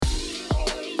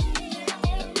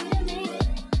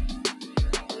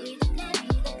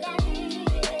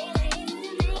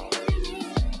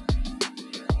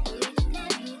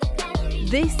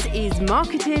This is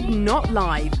Marketed Not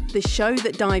Live, the show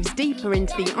that dives deeper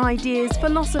into the ideas,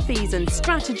 philosophies and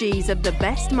strategies of the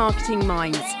best marketing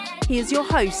minds. Here's your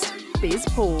host, Biz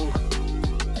Paul.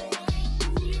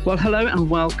 Well, hello and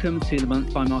welcome to the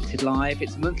Month by Marketed Live.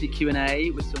 It's a monthly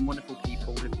Q&A with some wonderful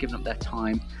people who've given up their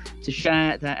time to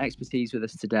share their expertise with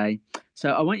us today.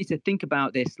 So I want you to think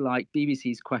about this like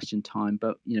BBC's Question Time,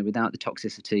 but without the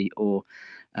toxicity or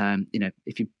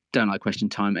if you don't like Question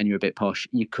Time and you're a bit posh,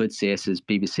 you could see us as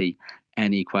BBC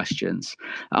Any Questions.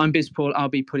 I'm Biz Paul. I'll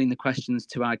be putting the questions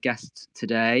to our guests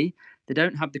today. They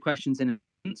don't have the questions in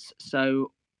advance,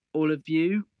 so all of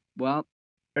you, well,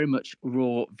 very much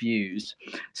raw views.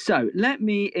 So let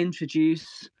me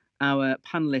introduce our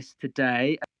panelists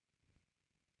today.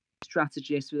 A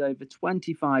strategist with over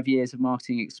 25 years of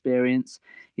marketing experience.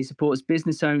 He supports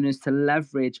business owners to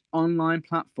leverage online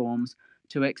platforms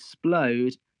to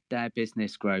explode their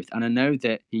business growth. And I know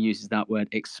that he uses that word,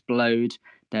 explode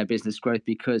their business growth,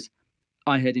 because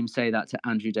I heard him say that to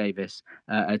Andrew Davis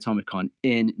at Atomicon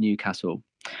in Newcastle.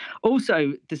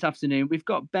 Also this afternoon, we've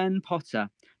got Ben Potter,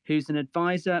 who's an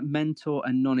advisor, mentor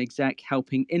and non-exec,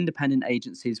 helping independent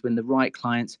agencies win the right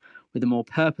clients with a more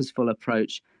purposeful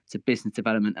approach to business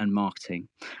development and marketing.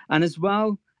 And as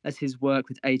well as his work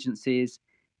with agencies,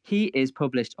 he is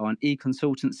published on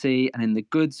eConsultancy and in the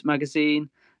Goods magazine,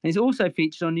 and he's also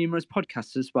featured on numerous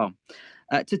podcasts as well.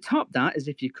 To top that, as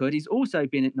if you could, he's also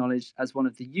been acknowledged as one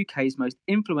of the UK's most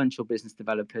influential business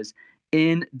developers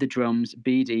in the Drums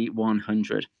BD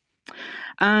 100.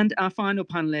 And our final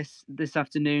panelist this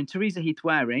afternoon, Teresa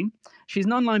Heath-Waring. She's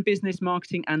an online business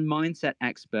marketing and mindset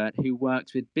expert who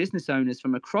works with business owners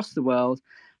from across the world,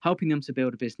 helping them to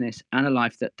build a business and a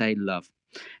life that they love.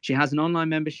 She has an online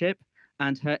membership,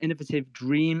 and her innovative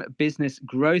Dream Business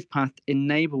Growth Path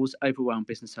enables overwhelmed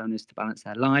business owners to balance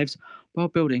their lives while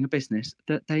building a business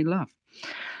that they love.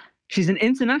 She's an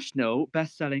international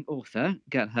best-selling author,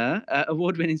 get her,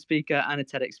 award-winning speaker and a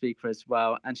TEDx speaker as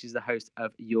well, and she's the host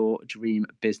of Your Dream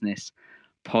Business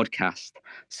podcast.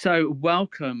 So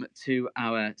welcome to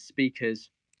our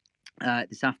speakers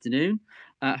this afternoon.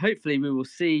 Hopefully we will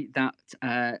see that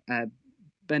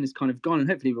Ben is kind of gone, and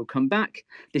hopefully we'll come back.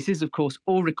 This is, of course,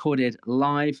 all recorded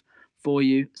live for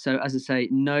you. So as I say,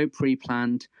 no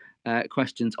pre-planned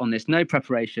questions on this, no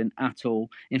preparation at all.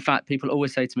 In fact, people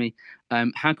always say to me,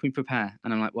 how can we prepare?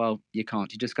 And I'm like, well, you can't.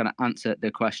 You just got to answer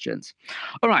the questions.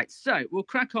 All right, so we'll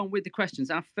crack on with the questions.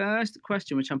 Our first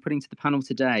question, which I'm putting to the panel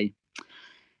today,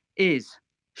 is,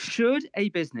 should a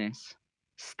business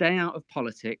stay out of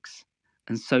politics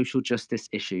and social justice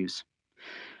issues?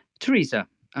 Teresa,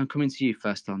 I'm coming to you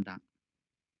first on that.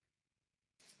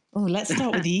 Oh, let's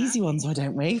start with the easy ones, why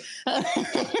don't we?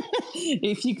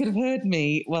 If you could have heard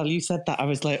me while you said that, I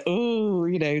was like, oh,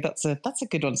 that's a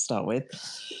good one to start with.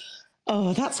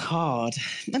 Oh, that's hard.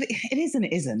 It is and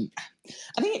it isn't.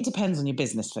 I think it depends on your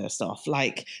business, first off.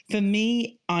 Like, for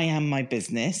me, I am my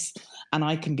business, and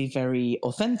I can be very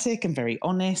authentic and very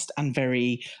honest and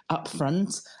very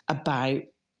upfront about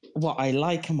what I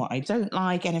like and what I don't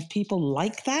like. And if people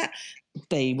like that,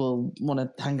 they will want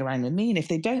to hang around with me. And if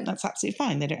they don't, that's absolutely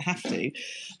fine. They don't have to.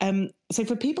 So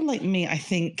for people like me, I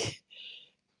think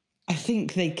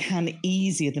they can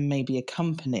easier than maybe a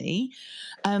company.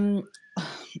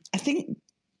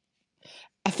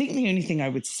 I think the only thing I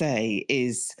would say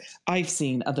is I've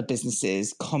seen other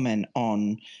businesses comment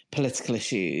on political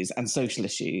issues and social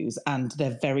issues, and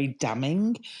they're very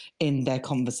damning in their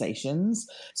conversations.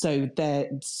 So they're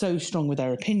so strong with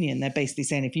their opinion. They're basically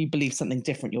saying, if you believe something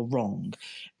different, you're wrong.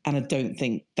 And I don't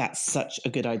think that's such a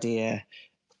good idea.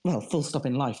 Well, full stop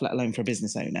in life, let alone for a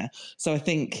business owner. So I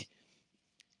think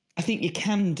you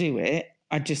can do it.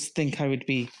 I just think I would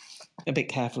be a bit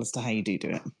careful as to how you do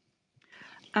it.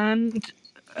 And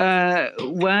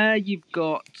where you've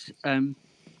got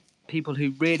people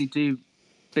who really do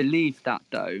believe that,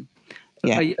 though,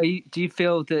 yeah. Do you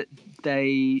feel that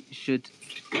they should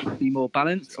be more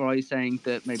balanced, or are you saying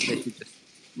that maybe they should just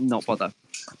not bother?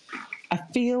 I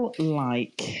feel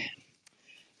like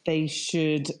they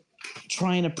should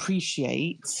try and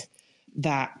appreciate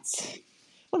that.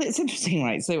 Well, it's interesting,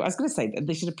 right? So I was going to say that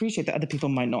they should appreciate that other people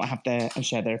might not have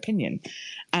share their opinion.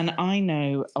 And I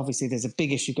know, obviously, there's a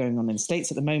big issue going on in the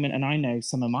States at the moment, and I know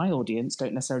some of my audience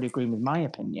don't necessarily agree with my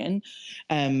opinion,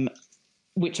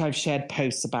 which I've shared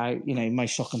posts about, my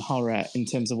shock and horror in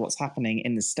terms of what's happening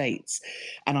in the States.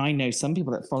 And I know some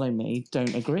people that follow me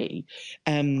don't agree.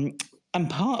 And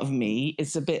part of me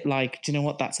is a bit like, do you know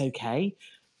what? That's okay.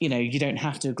 You don't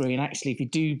have to agree. And actually, if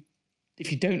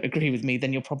you don't agree with me,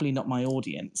 then you're probably not my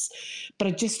audience.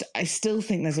 But I still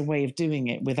think there's a way of doing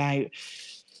it without,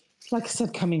 like I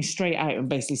said, coming straight out and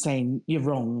basically saying you're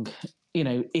wrong.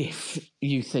 if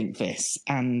you think this,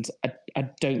 and I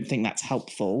don't think that's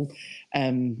helpful. I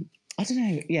don't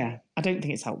know. Yeah, I don't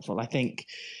think it's helpful. I think,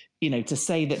 to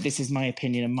say that this is my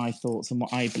opinion and my thoughts and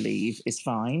what I believe is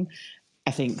fine.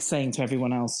 I think saying to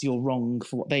everyone else you're wrong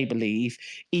for what they believe,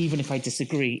 even if I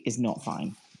disagree, is not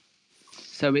fine.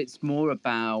 So it's more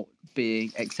about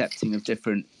being accepting of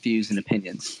different views and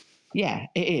opinions. Yeah,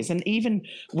 it is. And even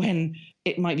when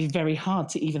it might be very hard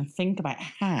to even think about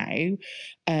how,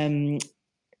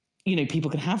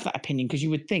 people can have that opinion, because you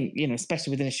would think,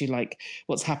 especially with an issue like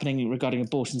what's happening regarding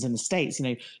abortions in the States,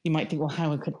 you might think, well,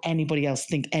 how could anybody else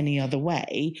think any other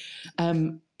way?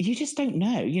 You just don't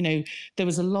know. There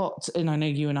was a lot, and I know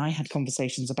you and I had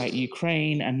conversations about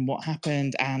Ukraine and what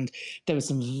happened, and there were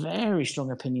some very strong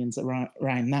opinions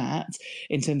around that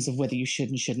in terms of whether you should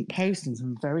and shouldn't post, and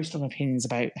some very strong opinions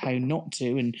about how not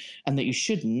to and that you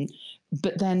shouldn't.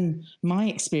 But then my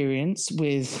experience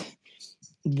with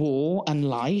war and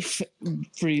life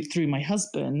through my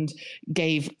husband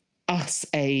gave us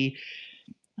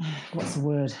what's the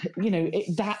word?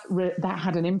 That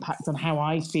had an impact on how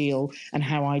I feel and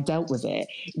how I dealt with it,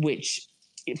 which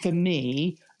for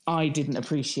me, I didn't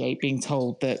appreciate being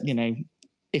told that,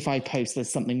 if I post,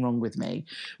 there's something wrong with me,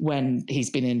 when he's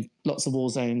been in lots of war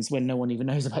zones when no one even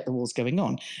knows about the wars going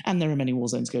on. And there are many war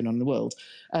zones going on in the world.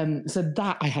 So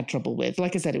that I had trouble with.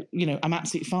 Like I said, I'm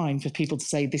absolutely fine for people to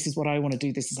say, this is what I want to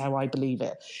do, this is how I believe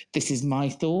it, this is my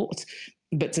thought.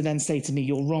 But to then say to me,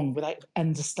 you're wrong, without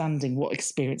understanding what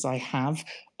experience I have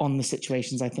on the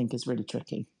situations, I think is really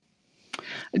tricky.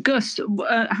 Gus,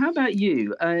 how about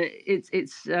you? Is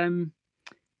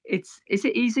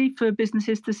it easy for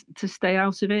businesses to stay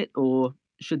out of it, or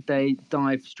should they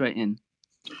dive straight in?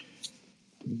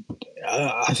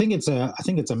 I think it's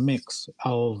a mix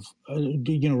of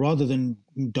rather than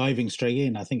diving straight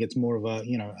in. I think it's more of a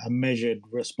measured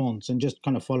response, and just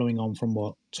kind of following on from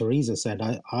what Teresa said.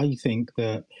 I think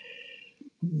that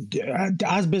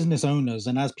as business owners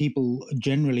and as people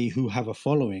generally who have a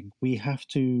following, we have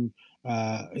to.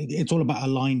 It's all about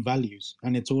aligned values,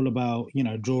 and it's all about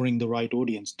drawing the right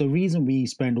audience. The reason we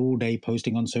spend all day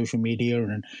posting on social media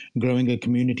and growing a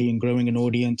community and growing an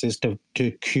audience is to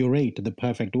curate the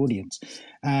perfect audience.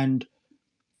 And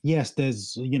yes,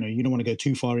 there's you don't want to go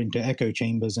too far into echo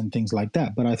chambers and things like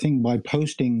that, but I think by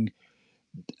posting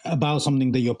about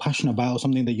something that you're passionate about,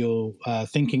 something that you're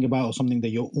thinking about, or something that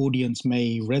your audience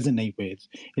may resonate with,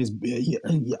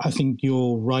 I think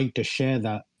you're right to share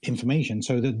that information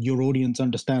so that your audience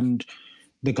understand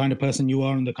the kind of person you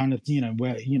are and the kind of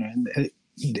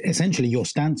essentially your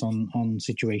stance on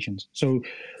situations. So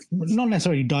not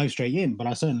necessarily dive straight in, but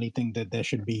I certainly think that there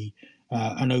should be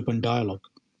an open dialogue.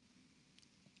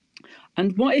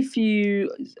 And what if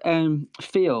you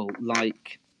feel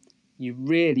like you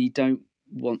really don't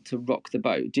want to rock the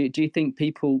boat? Do you think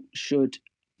people should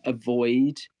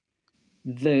avoid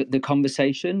the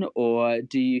conversation, or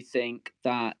do you think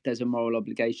that there's a moral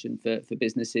obligation for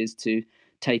businesses to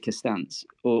take a stance,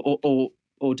 or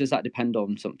does that depend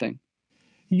on something?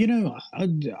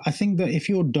 I think that if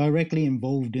you're directly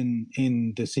involved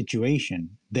in the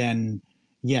situation, then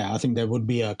yeah, I think there would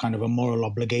be a kind of a moral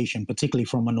obligation, particularly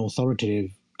from an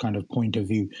authoritative kind of point of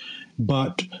view.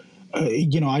 But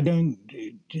I don't,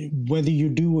 whether you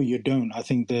do or you don't, I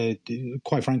think that,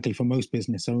 quite frankly, for most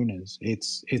business owners,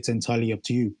 it's entirely up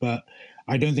to you. But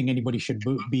I don't think anybody should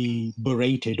be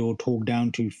berated or talked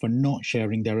down to for not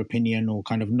sharing their opinion or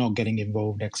kind of not getting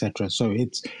involved, etc. So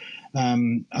it's,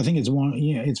 I think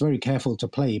it's very careful to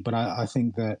play, but I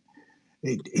think that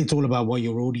it's all about what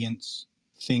your audience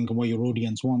think and what your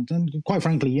audience want. And quite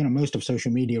frankly, most of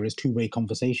social media is two-way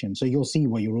conversation. So you'll see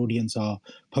what your audience are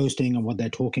posting and what they're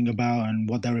talking about and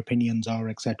what their opinions are,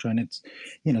 etc. And it's,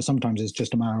 sometimes it's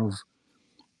just a matter of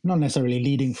not necessarily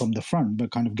leading from the front,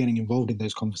 but kind of getting involved in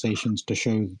those conversations to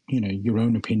show, your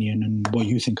own opinion and what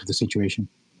you think of the situation.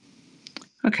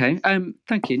 Okay,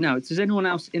 thank you. Now, does anyone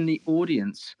else in the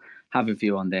audience have a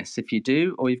view on this? If you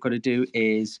do, all you've got to do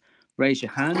is raise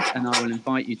your hand and I will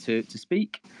invite you to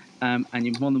speak. And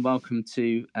you're more than welcome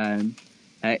to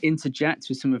interject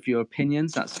with some of your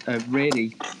opinions. That's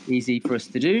really easy for us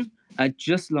to do.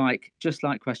 Just like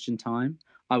question time,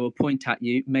 I will point at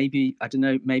you. Maybe, I don't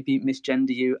know, maybe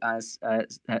misgender you as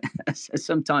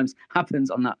sometimes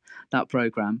happens on that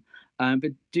program.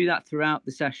 But do that throughout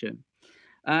the session.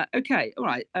 Okay, all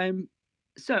right.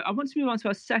 So I want to move on to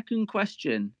our second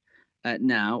question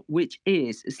now, which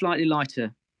is a slightly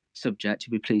lighter subject,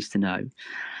 you'll be pleased to know.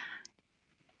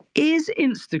 Is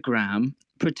Instagram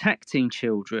protecting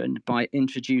children by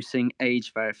introducing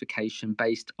age verification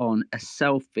based on a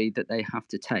selfie that they have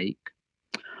to take?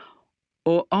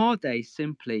 Or are they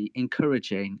simply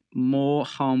encouraging more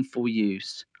harmful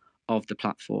use of the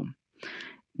platform?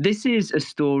 This is a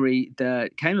story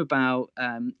that came about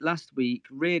last week,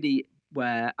 really,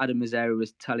 where Adam Mosseri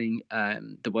was telling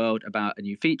the world about a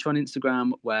new feature on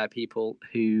Instagram where people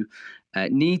who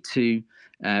need to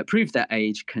prove their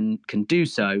age can do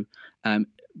so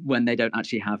when they don't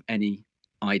actually have any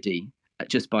ID,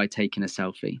 just by taking a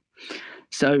selfie.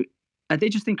 So are they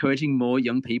just encouraging more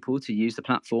young people to use the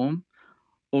platform?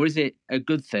 Or is it a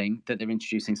good thing that they're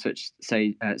introducing such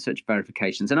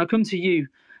verifications? And I'll come to you,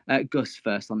 Gus,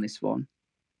 first on this one.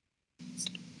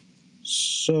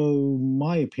 So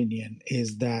my opinion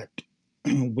is that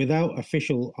without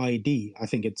official ID, I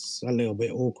think it's a little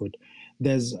bit awkward.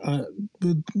 There's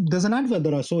an advert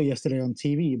that I saw yesterday on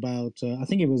TV about I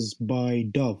think it was by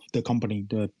Dove, the company,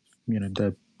 the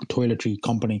toiletry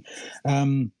company,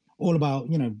 all about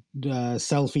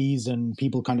selfies and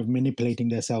people kind of manipulating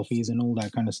their selfies and all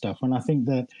that kind of stuff. And I think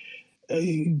that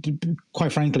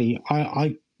quite frankly,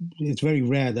 I it's very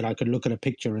rare that I could look at a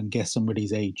picture and guess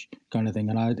somebody's age, kind of thing.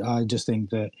 And I just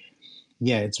think that,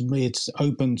 yeah, it's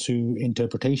open to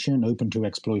interpretation, open to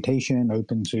exploitation,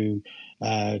 open to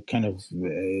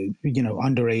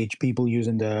underage people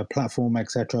using the platform,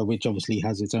 etc., which obviously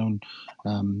has its own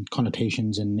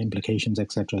connotations and implications,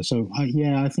 etc. So I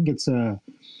think it's a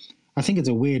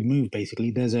weird move.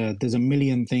 Basically, there's a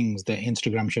million things that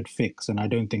Instagram should fix, and I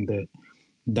don't think that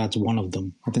that's one of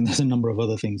them. I think there's a number of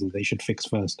other things that they should fix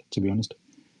first, to be honest.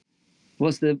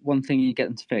 What's the one thing you get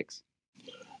them to fix?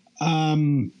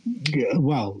 Well,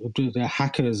 the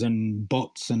hackers and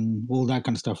bots and all that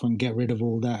kind of stuff, and get rid of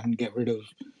all that and get rid of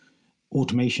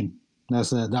automation.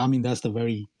 That's the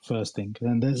very first thing.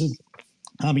 And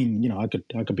I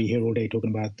could be here all day talking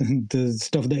about the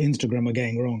stuff that Instagram are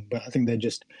getting wrong, but I think they're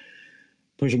just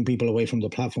pushing people away from the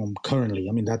platform currently.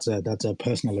 I mean, that's a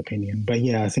personal opinion. But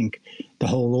yeah, I think the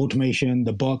whole automation,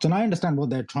 the bots, and I understand what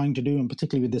they're trying to do, and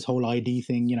particularly with this whole ID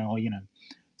thing,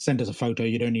 send us a photo,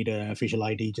 you don't need an official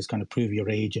ID, just kind of prove your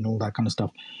age and all that kind of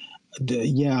stuff.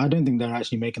 I don't think they're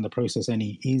actually making the process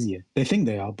any easier. They think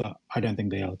they are, but I don't think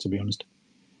they are, to be honest.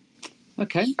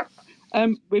 Okay.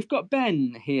 We've got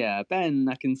Ben here. Ben,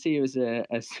 I can see you as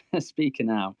a speaker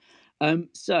now.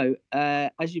 So,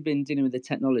 as you've been dealing with the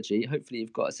technology, hopefully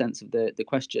you've got a sense of the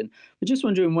question. We're just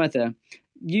wondering whether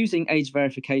using age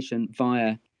verification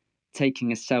via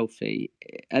taking a selfie,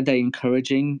 are they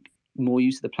encouraging more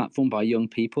use of the platform by young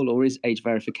people, or is age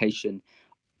verification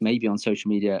maybe on social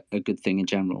media a good thing in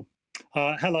general?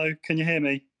 Hello, can you hear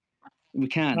me? We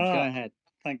can. Go ahead.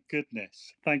 Thank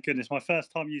goodness. My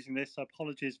first time using this.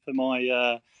 Apologies for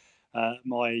my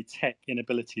my tech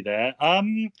inability there.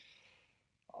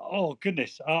 Oh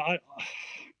goodness,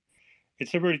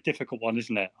 it's a really difficult one,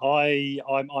 isn't it?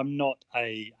 I'm not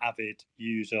a avid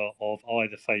user of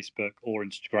either Facebook or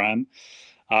Instagram,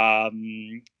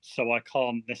 so I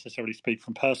can't necessarily speak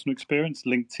from personal experience.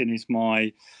 LinkedIn is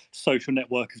my social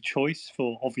network of choice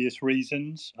for obvious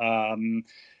reasons.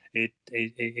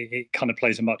 It kind of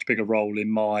plays a much bigger role in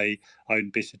my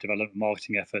own business development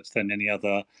marketing efforts than any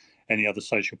other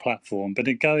social platform. But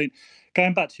going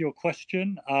back to your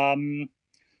question.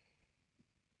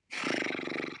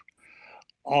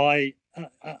 I,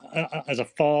 as a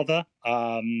father,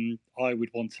 I would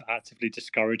want to actively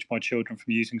discourage my children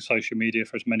from using social media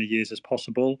for as many years as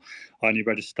possible. I only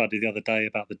read a study the other day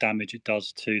about the damage it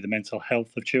does to the mental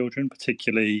health of children,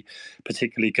 particularly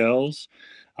girls.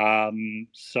 That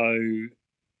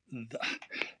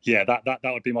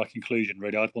would be my conclusion,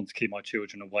 really. I'd want to keep my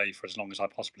children away for as long as I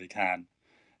possibly can.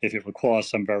 If it requires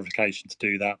some verification to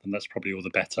do that, then that's probably all the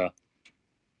better.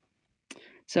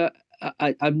 So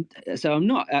I'm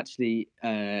not actually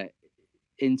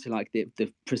into like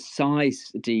the precise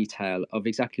detail of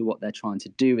exactly what they're trying to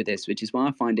do with this, which is why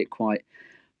I find it quite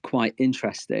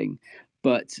interesting.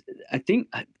 But I think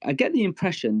I get the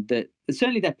impression that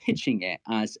certainly they're pitching it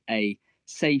as a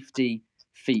safety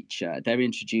feature. They're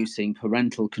introducing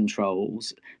parental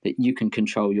controls that you can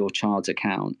control your child's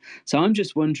account. So I'm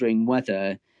just wondering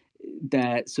whether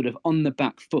they're sort of on the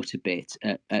back foot a bit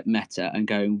at Meta and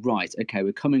going, right, okay,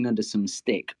 we're coming under some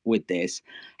stick with this.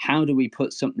 How do we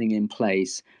put something in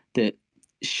place that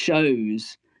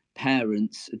shows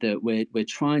parents that we're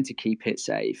trying to keep it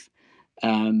safe?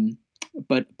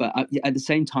 But at the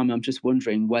same time, I'm just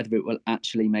wondering whether it will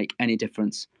actually make any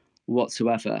difference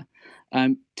whatsoever.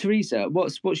 Teresa,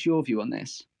 what's your view on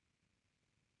this?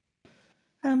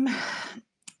 I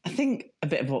think a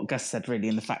bit of what Gus said, really,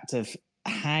 in the fact of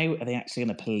how are they actually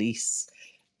going to police?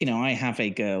 I have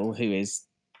a girl who is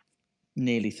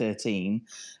nearly 13,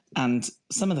 and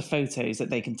some of the photos that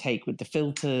they can take with the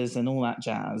filters and all that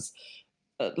jazz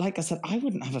like I said, I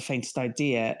wouldn't have a faintest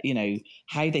idea,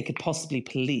 how they could possibly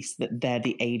police that they're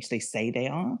the age they say they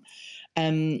are.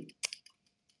 And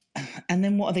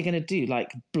then what are they going to do?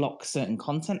 Like block certain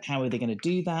content? How are they going to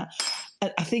do that?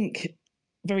 I think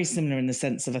very similar in the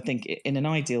sense of, I think in an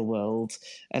ideal world,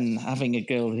 and having a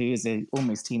girl who is a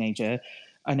almost teenager,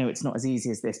 I know it's not as easy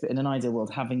as this, but in an ideal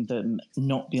world, having them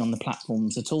not be on the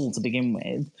platforms at all to begin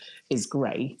with is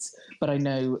great. But I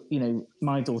know,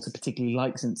 my daughter particularly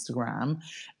likes Instagram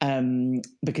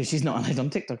because she's not allowed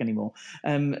on TikTok anymore.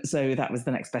 So that was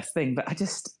the next best thing. But I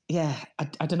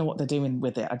don't know what they're doing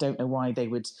with it. I don't know why they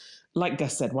would, like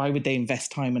Gus said, why would they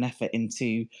invest time and effort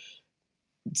into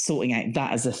sorting out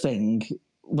that as a thing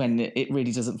when it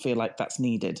really doesn't feel like that's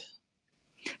needed?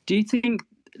 Do you think,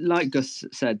 like Gus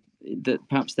said, that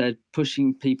perhaps they're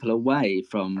pushing people away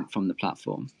from the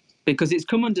platform? Because it's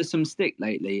come under some stick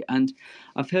lately, and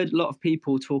I've heard a lot of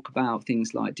people talk about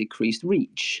things like decreased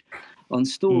reach on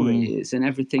stories and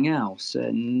everything else.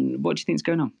 And what do you think is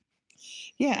going on?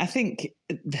 Yeah, I think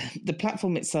the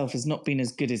platform itself has not been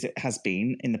as good as it has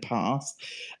been in the past.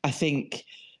 I think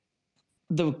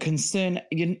the concern,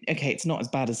 it's not as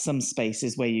bad as some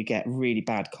spaces where you get really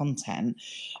bad content,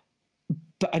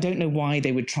 but I don't know why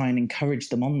they would try and encourage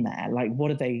them on there. Like, what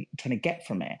are they trying to get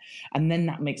from it? And then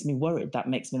that makes me worried. That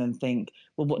makes me then think,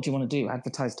 well, what do you want to do?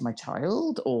 Advertise to my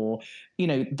child? Or,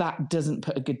 that doesn't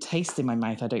put a good taste in my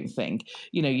mouth, I don't think.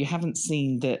 You haven't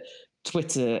seen that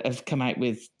Twitter have come out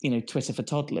with, Twitter for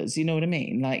toddlers. You know what I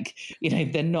mean? Like,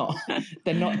 they're not.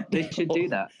 They should do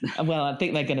that. Well, I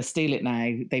think they're going to steal it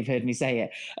now. They've heard me say it.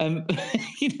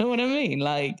 You know what I mean?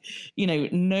 Like,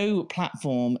 no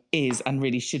platform is and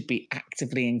really should be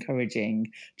actively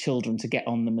encouraging children to get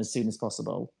on them as soon as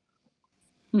possible.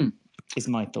 Is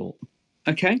my thought.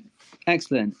 Okay,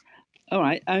 excellent. All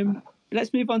right.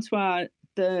 Let's move on to our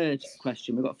third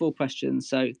question. We've got 4 questions.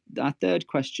 So our third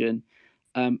question.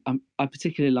 I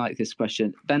particularly like this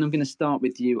question. Ben, I'm going to start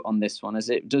with you on this one, as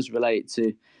it does relate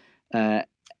to, I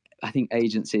think,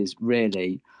 agencies,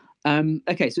 really.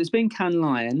 Okay, so it's been Cannes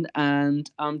Lion, and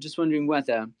I'm just wondering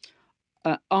whether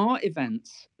are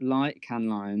events like Cannes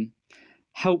Lion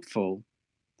helpful,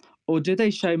 or do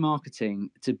they show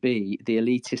marketing to be the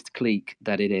elitist clique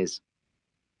that it is?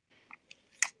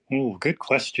 Oh, good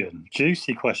question.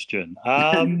 Juicy question.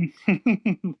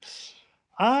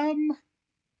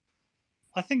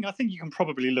 I think you can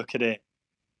probably look at it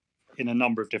in a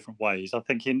number of different ways. I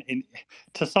think in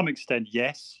to some extent,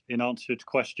 yes, in answer to the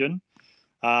question,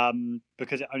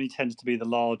 because it only tends to be the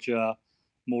larger,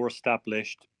 more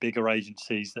established, bigger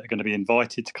agencies that are going to be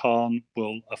invited to Cannes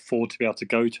will afford to be able to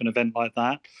go to an event like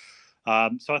that.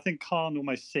 So I think Cannes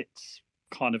almost sits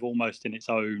kind of almost in its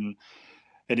own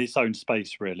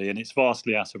space, really, and it's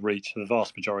vastly out of reach for the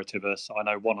vast majority of us. I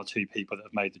know 1 or 2 people that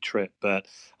have made the trip, but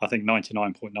I think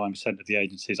 99.9% of the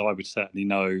agencies I would certainly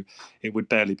know, it would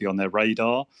barely be on their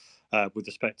radar with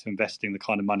respect to investing the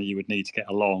kind of money you would need to get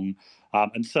along.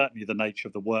 And certainly the nature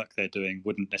of the work they're doing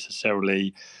wouldn't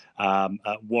necessarily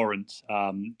warrant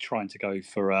trying to go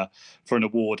for an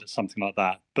award at something like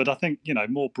that. But I think,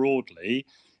 more broadly,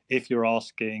 if you're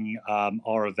asking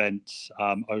are events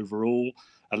overall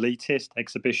elitist,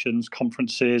 exhibitions,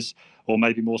 conferences, or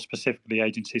maybe more specifically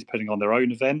agencies putting on their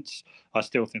own events, I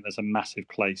still think there's a massive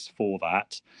place for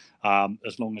that,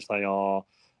 as long as they are,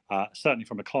 certainly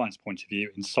from a client's point of view,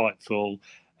 insightful,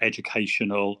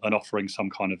 educational, and offering some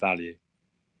kind of value.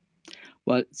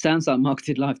 Well, it sounds like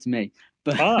Marketed Live to me.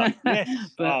 But yes,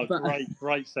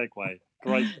 great segue.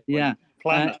 Great. Yeah.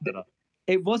 Plan that better.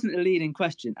 It wasn't a leading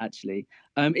question, actually.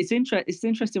 It's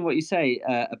interesting what you say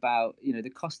about the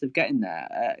cost of getting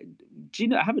there. Do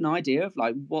you have an idea of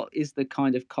like what is the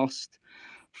kind of cost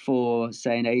for,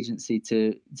 say, an agency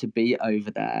to be over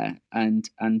there and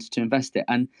to invest it?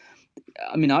 And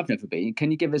I mean, I've never been.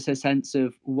 Can you give us a sense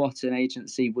of what an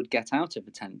agency would get out of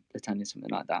attending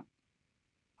something like that?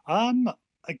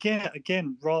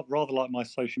 Again, rather like my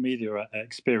social media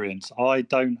experience, I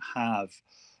don't have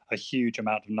a huge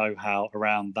amount of know-how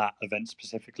around that event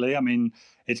specifically. I mean,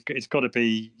 it's got to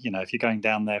be, if you're going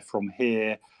down there from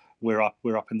here, we're up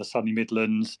in the sunny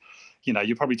Midlands,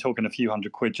 you're probably talking a few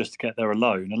 £100 just to get there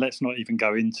alone. And let's not even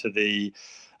go into the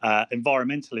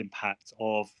environmental impact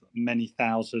of many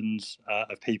thousands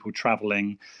of people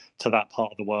traveling to that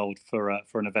part of the world for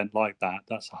an event like that.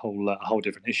 That's a whole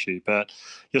different issue. But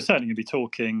you're certainly going to be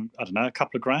talking, I don't know, a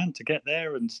couple of grand to get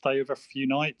there and stay over a few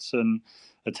nights and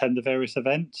attend the various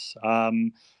events.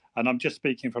 and I'm just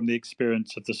speaking from the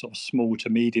experience of the sort of small to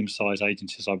medium-sized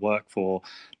agencies I work for.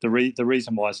 The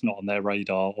reason why it's not on their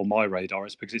radar or my radar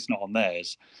is because it's not on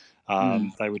theirs.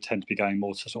 They would tend to be going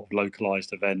more to sort of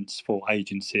localized events for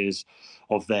agencies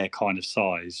of their kind of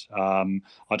size.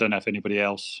 I don't know if anybody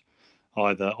else,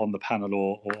 either on the panel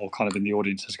or kind of in the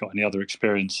audience, has got any other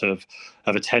experience of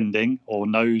attending or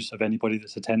knows of anybody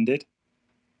that's attended.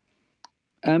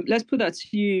 Let's put that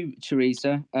to you,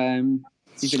 Teresa.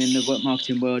 You've been in the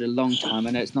marketing world a long time.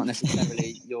 I know it's not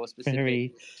necessarily your specific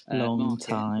Very long market,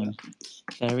 time.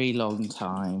 Very long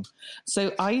time.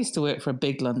 So I used to work for a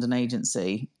big London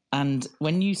agency, and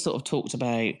when you sort of talked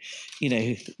about,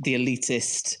 the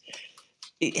elitist,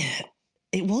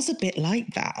 it was a bit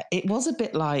like that. It was a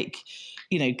bit like,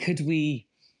 could we?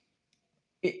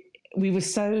 We were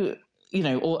so.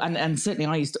 And certainly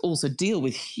I used to also deal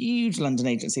with huge London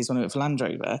agencies when I worked for Land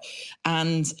Rover,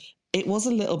 and it was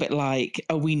a little bit like,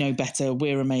 oh, we know better,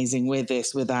 we're amazing, we're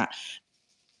this, we're that,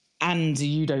 and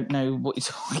you don't know what you're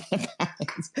talking about,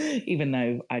 even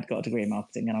though I'd got a degree in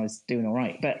marketing and I was doing all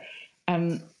right. But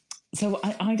so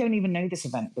I don't even know this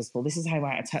event, BizPaul. This is how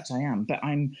out of touch I am. But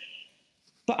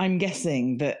I'm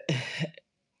guessing that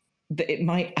it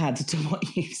might add to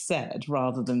what you said,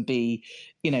 rather than be,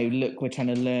 look, we're trying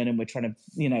to learn and we're trying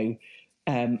to,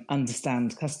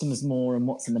 understand customers more and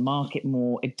what's in the market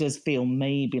more. It does feel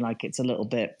maybe like it's a little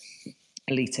bit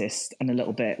elitist and a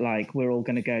little bit like we're all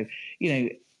going to go,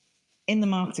 in the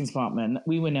marketing department,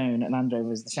 we were known at Land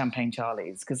Rover as the Champagne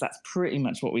Charlies, because that's pretty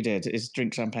much what we did, is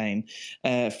drink champagne,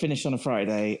 finish on a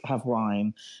Friday, have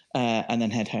wine, and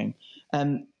then head home.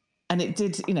 And it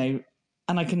did, and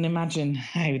I can imagine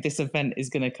how this event is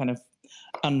going to kind of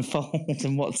unfold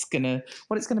and what it's going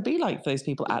to be like for those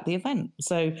people at the event.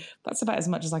 So that's about as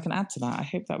much as I can add to that. I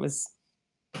hope that was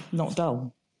not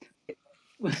dull.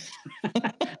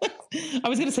 I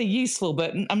was going to say useful,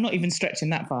 but I'm not even stretching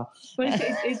that far. Well,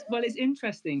 it's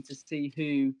interesting to see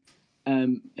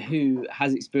who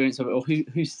has experience of it or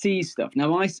who sees stuff.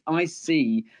 Now, I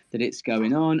see that it's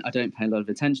going on. I don't pay a lot of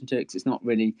attention to it because it's not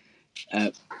really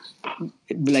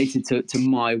related to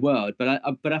my world. But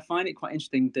I find it quite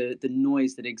interesting the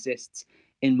noise that exists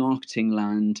in marketing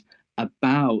land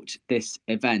about this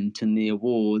event and the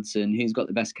awards and who's got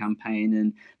the best campaign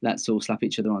and let's all slap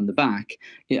each other on the back.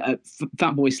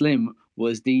 Fatboy Slim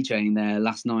was DJing there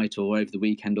last night or over the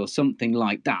weekend or something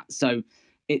like that. So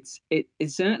it's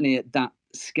certainly at that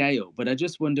scale. But I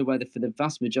just wonder whether for the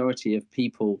vast majority of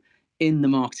people in the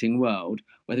marketing world,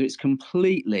 whether it's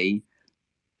completely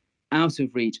out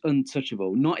of reach,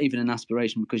 untouchable, not even an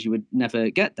aspiration because you would never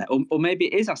get there. Or maybe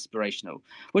it is aspirational.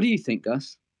 What do you think,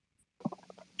 Gus?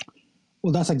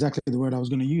 Well, that's exactly the word I was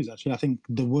going to use, actually. I think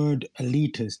the word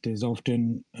elitist is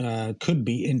often could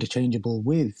be interchangeable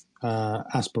with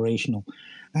aspirational.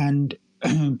 And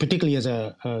particularly as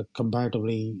a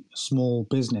comparatively small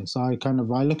business, I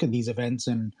look at these events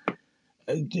and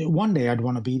one day I'd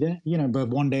want to be there, but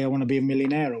one day I want to be a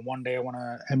millionaire and one day I want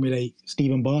to emulate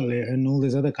Stephen Bartlett and all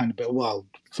this other kind of bit. Well,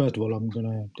 first of all, I'm going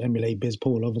to emulate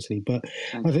BizPaul, obviously. But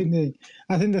I think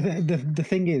the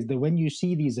thing is that when you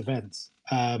see these events,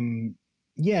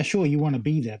 yeah, sure, you want to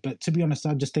be there. But to be honest,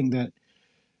 I just think that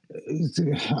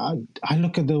I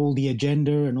look at all the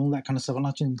agenda and all that kind of stuff, and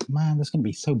I think, man, that's going to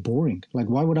be so boring. Like,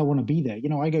 why would I want to be there?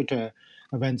 I go to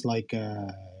events like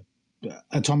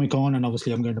Atomic On, and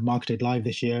obviously I'm going to Marketed Live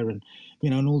this year, and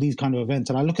and all these kind of events.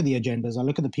 And I look at the agendas, I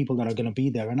look at the people that are going to be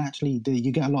there, and actually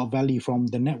you get a lot of value from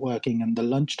the networking and the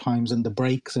lunch times and the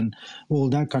breaks and all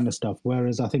that kind of stuff.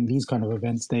 Whereas I think these kind of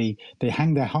events, they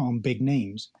hang their hat on big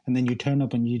names, and then you turn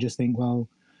up and you just think, well,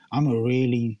 I'm a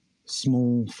really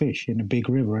small fish in a big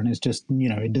river, and it's just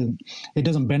it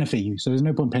doesn't benefit you. So there's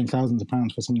no point paying thousands of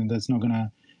pounds for something that's not going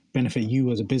to benefit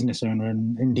you as a business owner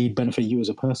and indeed benefit you as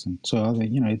a person. So I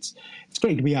think it's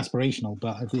great to be aspirational,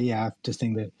 but I just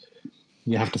think that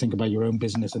you have to think about your own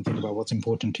business and think about what's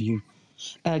important to you.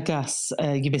 Gus,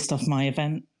 you missed off my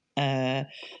event.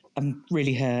 I'm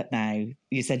really hurt now.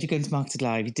 You said you're going to Marketed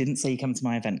Live. You didn't say you come to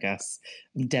my event, Gus.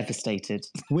 I'm devastated.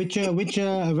 Which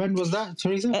event was that,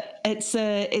 Teresa?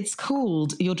 It's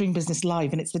called You're Doing Business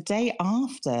Live, and it's the day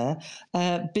after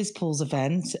BizPaul's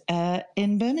event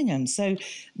in Birmingham. So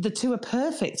the two are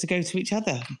perfect to go to each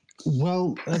other.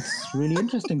 Well, that's really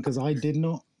interesting because I did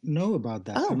not know about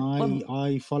that,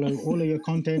 I follow all of your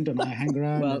content and I hang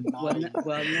around.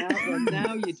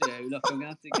 Now you do. Look, I'm going to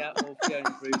have to get all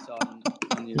Fiona Bruce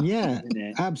on you. Yeah,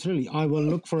 absolutely. I will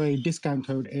look for a discount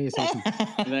code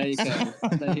ASAP.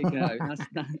 There you go.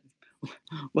 That's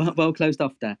well closed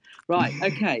off there. Right.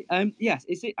 Okay. Yes.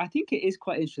 I think it is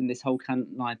quite interesting, this whole Cannes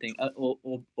Lions thing,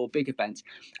 or big events.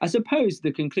 I suppose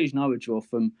the conclusion I would draw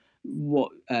from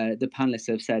what the panelists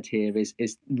have said here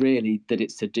is really that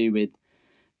it's to do with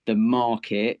the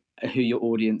market, who your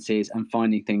audience is, and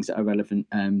finding things that are relevant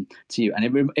to you.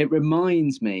 And it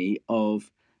reminds me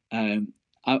of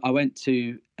I went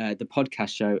to the podcast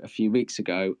show a few weeks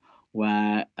ago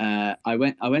where I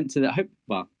went to the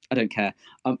I don't care.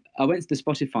 I went to the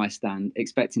Spotify stand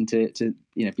expecting to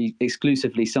be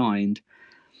exclusively signed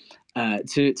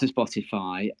to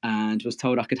Spotify, and was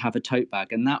told I could have a tote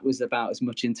bag, and that was about as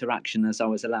much interaction as I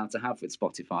was allowed to have with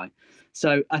Spotify.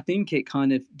 So I think it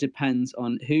kind of depends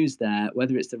on who's there,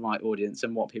 whether it's the right audience,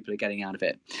 and what people are getting out of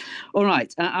it. All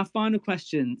right, our final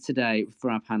question today for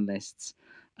our panelists.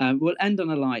 We'll end on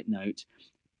a light note.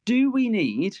 Do we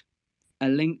need a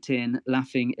LinkedIn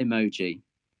laughing emoji?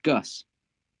 Gus?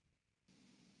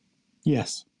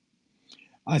 Yes.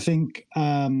 I think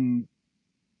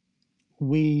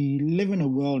we live in a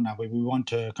world now where we want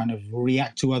to kind of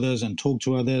react to others and talk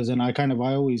to others. And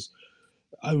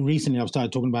recently I've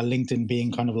started talking about LinkedIn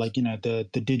being kind of like,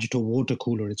 the digital water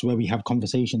cooler. It's where we have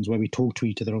conversations, where we talk to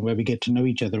each other, and where we get to know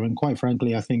each other. And quite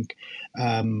frankly, I think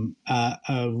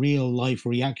a real life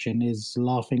reaction is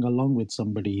laughing along with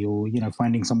somebody, or,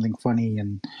 finding something funny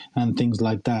and things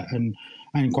like that.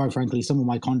 And quite frankly, some of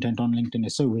my content on LinkedIn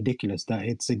is so ridiculous that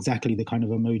it's exactly the kind of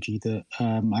emoji that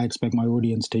I expect my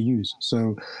audience to use.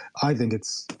 So I think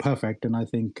it's perfect. And I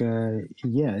think,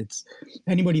 it's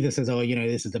anybody that says,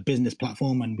 this is a business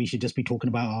platform and we should just be talking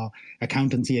about our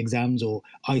accountancy exams or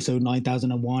ISO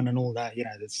 9001 and all that,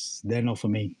 they're not for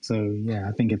me. So, yeah,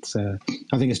 I think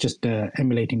it's just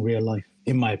emulating real life,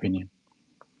 in my opinion.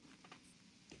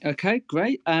 Okay,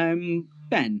 great.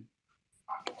 Ben?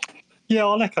 Yeah,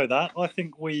 I'll echo that. I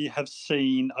think we have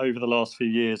seen over the last few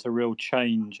years a real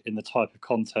change in the type of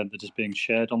content that is being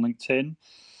shared on LinkedIn.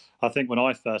 I think when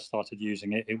I first started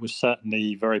using it, it was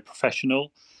certainly very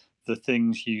professional. The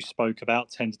things you spoke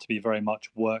about tended to be very much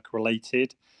work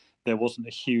related. There wasn't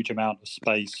a huge amount of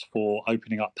space for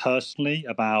opening up personally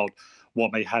about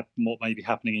what may be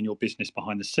happening in your business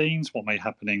behind the scenes, what may be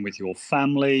happening with your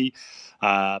family,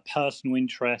 personal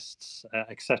interests,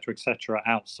 etc.,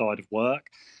 outside of work.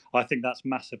 I think that's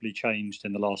massively changed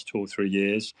in the last 2 or 3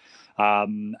 years,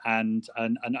 and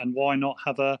why not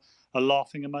have a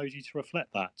laughing emoji to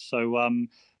reflect that? So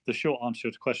the short answer to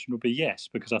your question would be yes,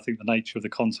 because I think the nature of the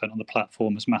content on the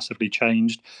platform has massively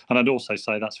changed, and I'd also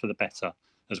say that's for the better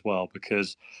as well,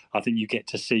 because I think you get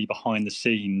to see behind the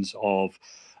scenes of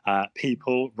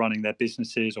people running their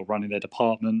businesses or running their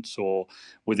departments or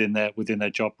within their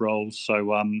job roles.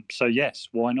 So yes,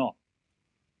 why not?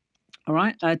 All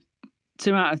right.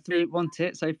 2 out of 3 want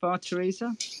it so far,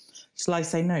 Teresa? Shall I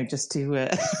say no, just to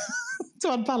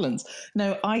to unbalance?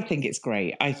 No, I think it's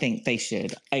great. I think they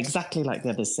should. Exactly like the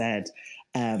others said.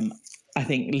 I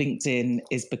think LinkedIn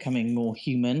is becoming more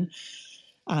human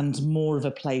and more of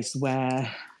a place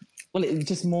where, well, it's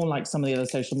just more like some of the other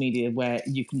social media where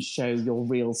you can show your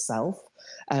real self.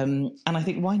 And I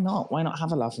think, why not? Why not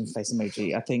have a laughing face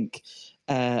emoji? I think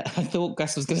I thought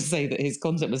Gus was going to say that his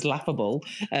content was laughable.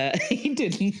 He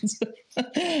didn't.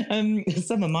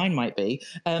 Some of mine might be.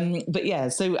 But yeah,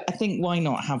 so I think why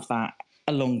not have that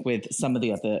along with some of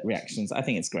the other reactions? I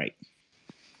think it's great.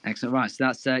 Excellent. Right, so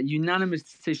that's a unanimous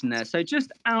decision there. So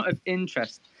just out of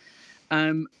interest,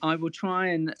 I will try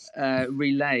and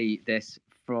relay this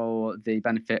for the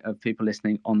benefit of people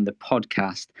listening on the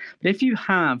podcast. But if you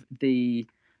have the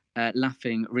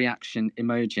laughing reaction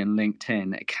emoji on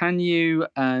LinkedIn, can you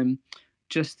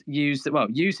just use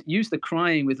the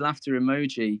crying with laughter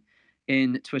emoji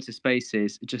in Twitter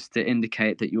Spaces just to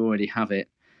indicate that you already have it?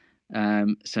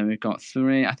 So we've got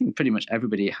 3. I think pretty much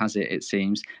everybody has it. It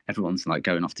seems everyone's like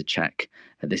going off to check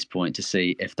at this point to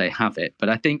see if they have it. But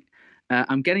I think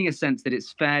I'm getting a sense that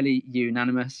it's fairly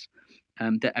unanimous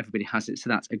that everybody has it. So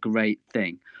that's a great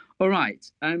thing. All right.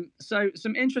 So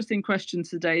some interesting questions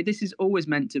today. This is always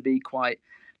meant to be quite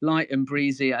light and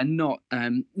breezy and not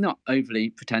overly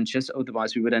pretentious.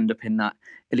 Otherwise, we would end up in that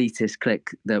elitist clique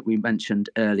that we mentioned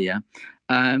earlier.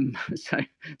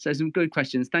 So some good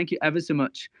questions. Thank you ever so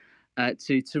much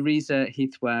to Teresa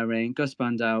Heath-Wareing, Gus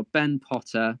Bandow, Ben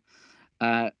Potter,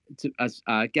 as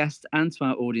our guest, and to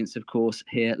our audience, of course,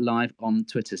 here live on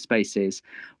Twitter Spaces.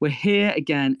 We're here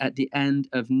again at the end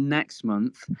of next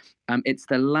month. It's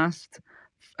the last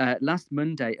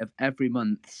Monday of every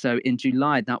month. So in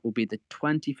July, that will be the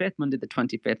 25th, Monday the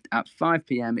 25th at 5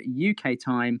 p.m. UK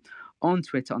time on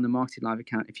Twitter, on the Marketing Live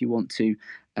account, if you want to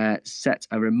set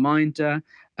a reminder.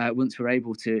 Once we're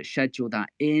able to schedule that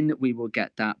in, we will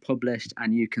get that published,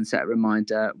 and you can set a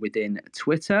reminder within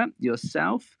Twitter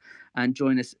yourself and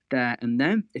join us there and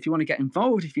then. If you want to get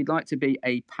involved, if you'd like to be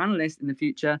a panelist in the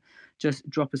future, just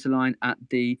drop us a line at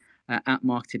the at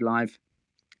Marketed Live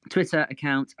Twitter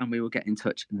account, and we will get in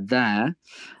touch there,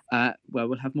 where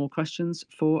we'll have more questions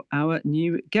for our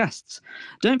new guests.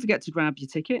 Don't forget to grab your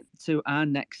ticket to our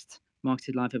next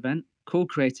Marketed Live event called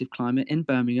Creative Climate in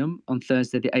Birmingham on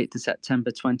Thursday, the 8th of September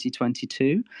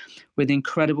 2022, with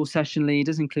incredible session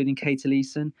leaders, including Kate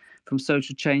Leeson from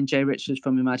Social Chain, Jay Richards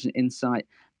from Imagine Insight,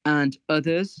 and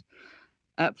others.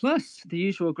 Plus, the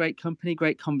usual great company,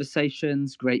 great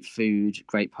conversations, great food,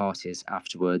 great parties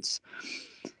afterwards.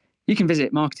 You can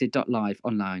visit marketed.live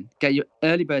online. Get your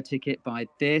early bird ticket by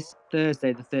this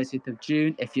Thursday, the 30th of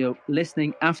June. If you're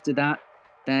listening after that,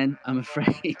 then I'm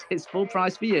afraid it's full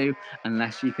price for you,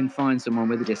 unless you can find someone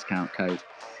with a discount code.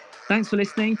 Thanks for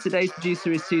listening. Today's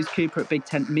producer is Suze Cooper at Big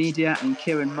Tent Media and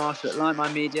Kieran Marshall at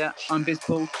Lightmind Media. I'm Biz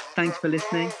Paul. Thanks for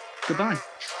listening. Goodbye.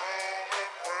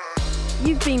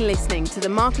 You've been listening to the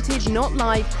Marketed Not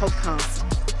Live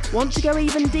podcast. Want to go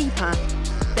even deeper?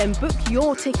 Then book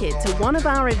your ticket to one of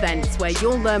our events where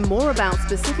you'll learn more about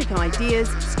specific ideas,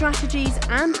 strategies,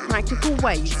 and practical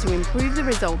ways to improve the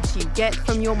results you get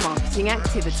from your marketing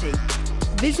activity.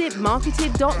 Visit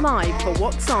marketed.live for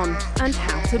what's on and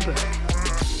how to book.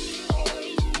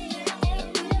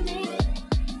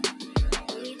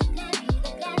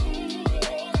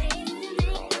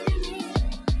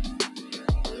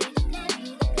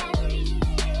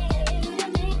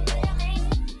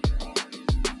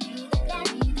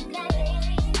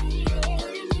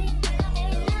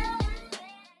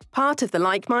 Part of the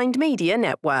Like Mind Media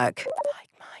Network.